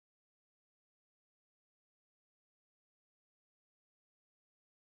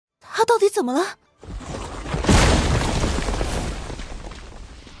他到底怎么了？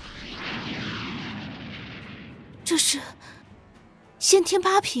这是先天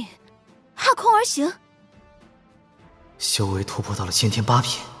八品，踏空而行。修为突破到了先天八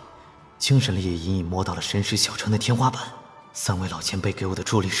品，精神力也隐隐摸到了神识小城的天花板。三位老前辈给我的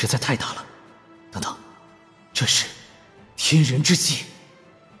助力实在太大了。等等，这是天人之气。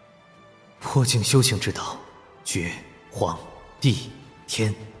破境修行之道，绝、黄、地、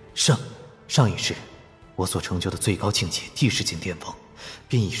天、圣。上一世我所成就的最高境界地势境巅峰，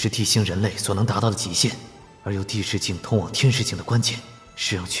便已是地星人类所能达到的极限。而由地势境通往天势境的关键，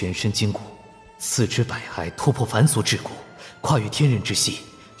是让全身筋骨、四肢百骸突破凡俗桎梏，跨越天人之系，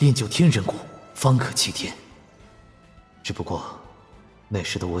练就天人骨，方可齐天。只不过那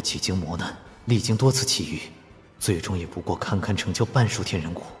时的我几经磨难，历经多次奇遇，最终也不过堪堪成就半数天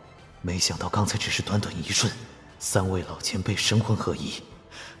人骨。没想到刚才只是短短一瞬，三位老前辈神魂合一，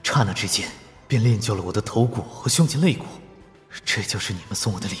刹那之间便练就了我的头骨和胸前肋骨。这就是你们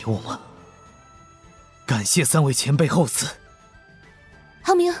送我的礼物吗？感谢三位前辈厚赐。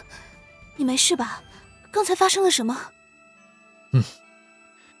唐明，你没事吧？刚才发生了什么？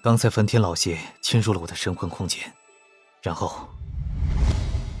刚才梵天老邪侵入了我的神魂空间，然后……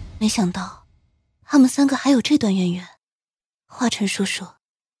没想到他们三个还有这段渊源。华晨叔叔，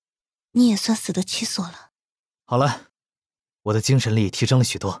你也算死得其所了。好了，我的精神力提升了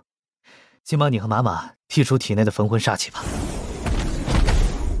许多，先帮你和马马剔除体内的焚魂煞气吧。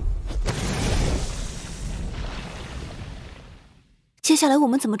接下来我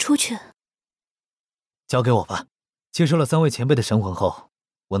们怎么出去？交给我吧。接收了三位前辈的神魂后，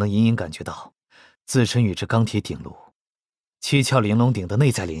我能隐隐感觉到自身与这钢铁鼎炉、七窍玲珑鼎的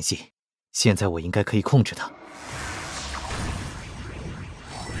内在联系。现在我应该可以控制它。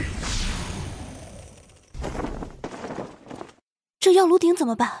这药炉鼎怎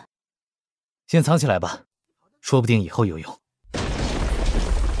么办？先藏起来吧，说不定以后有用。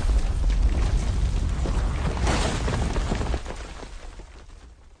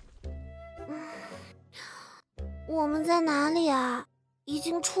我们在哪里啊？已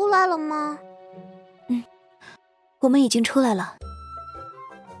经出来了吗？我们已经出来了。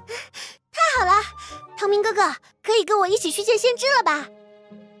太好了，唐明哥哥，可以跟我一起去见先知了吧？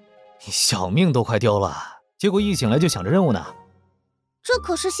你小命都快丢了，结果一醒来就想着任务呢。这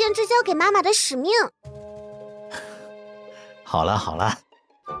可是先知交给妈妈的使命。好了好了。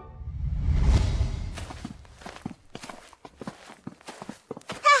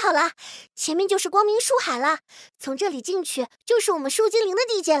太好了，前面就是光明树海了，从这里进去就是我们树精灵的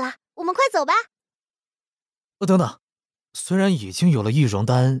地界了，我们快走吧。等等，虽然已经有了易容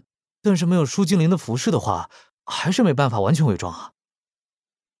丹，但是没有树精灵的服饰的话，还是没办法完全伪装啊。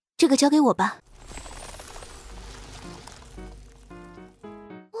这个交给我吧。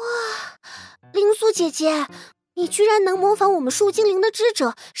哇，灵素姐姐，你居然能模仿我们树精灵的智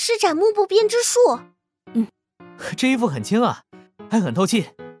者施展幕布编织术。这衣服很轻啊，还很透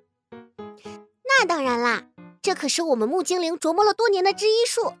气。那当然啦，这可是我们木精灵琢磨了多年的织衣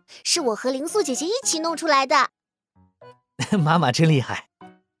术，是我和灵素姐姐一起弄出来的。妈妈真厉害。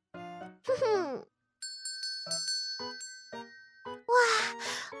哼哼。哇，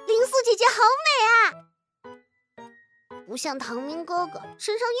灵素姐姐好美啊！不像唐明哥哥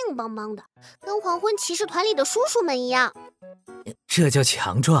身上硬邦邦的，跟黄昏骑士团里的叔叔们一样。这叫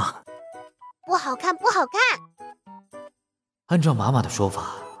强壮。不好看，不好看。按照妈妈的说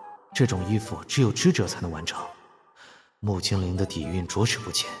法，这种衣服只有知者才能完成。木精灵的底蕴着实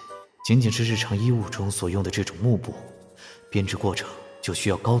不浅，仅仅是日常衣物中所用的这种幕布，编织过程就需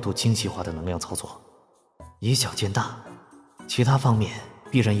要高度精细化的能量操作。以小见大，其他方面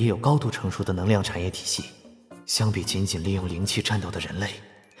必然也有高度成熟的能量产业体系。相比仅仅利用灵气战斗的人类，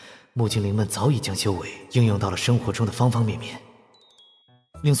木精灵们早已将修为应用到了生活中的方方面面。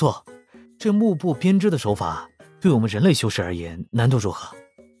令素，这幕布编织的手法对我们人类修士而言难度如何？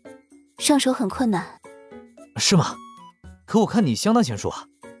上手很困难。是吗？可我看你相当娴熟啊。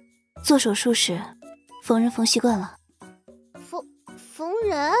做手术时缝人缝习惯了。缝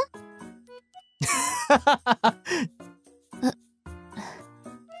人？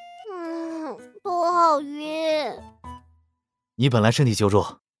头好晕。你本来身体就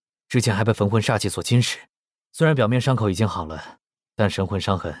弱，之前还被焚魂煞气所侵蚀，虽然表面伤口已经好了，但神魂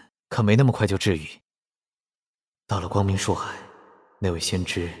伤痕可没那么快就治愈。到了光明树海，那位先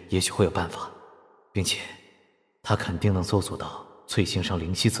知也许会有办法，并且他肯定能搜索到翠星上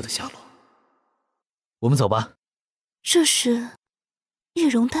灵犀子的下落。我们走吧。这是易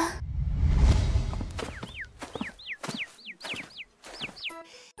容丹。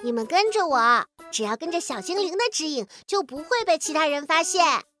你们跟着我，只要跟着小精灵的指引，就不会被其他人发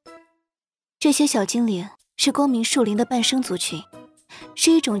现。这些小精灵是光明树林的半生族群，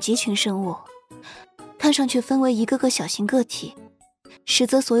是一种集群生物，看上去分为一个个小型个体，实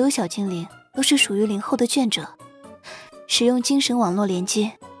则所有小精灵都是属于灵后的眷者，使用精神网络连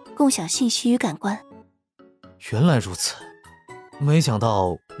接，共享信息与感官。原来如此，没想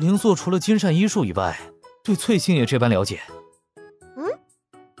到灵座除了金善医术以外，对翠星也这般了解。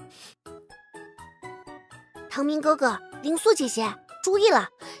唐明哥哥，灵素姐姐，注意了，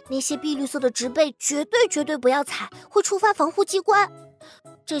那些碧绿色的植被绝对不要踩，会触发防护机关。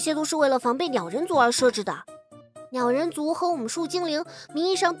这些都是为了防备鸟人族而设置的。鸟人族和我们树精灵名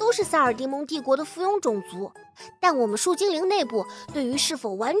义上都是塞尔迪蒙帝国的附庸种族，但我们树精灵内部对于是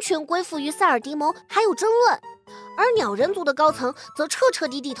否完全归附于塞尔迪蒙还有争论，而鸟人族的高层则彻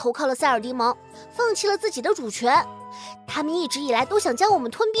底投靠了塞尔迪蒙，放弃了自己的主权。他们一直以来都想将我们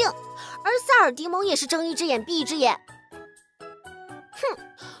吞并，而塞尔迪蒙也是睁一只眼闭一只眼。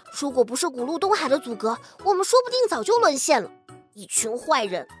如果不是古陆东海的阻隔，我们说不定早就沦陷了。一群坏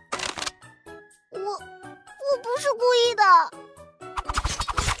人！我不是故意的。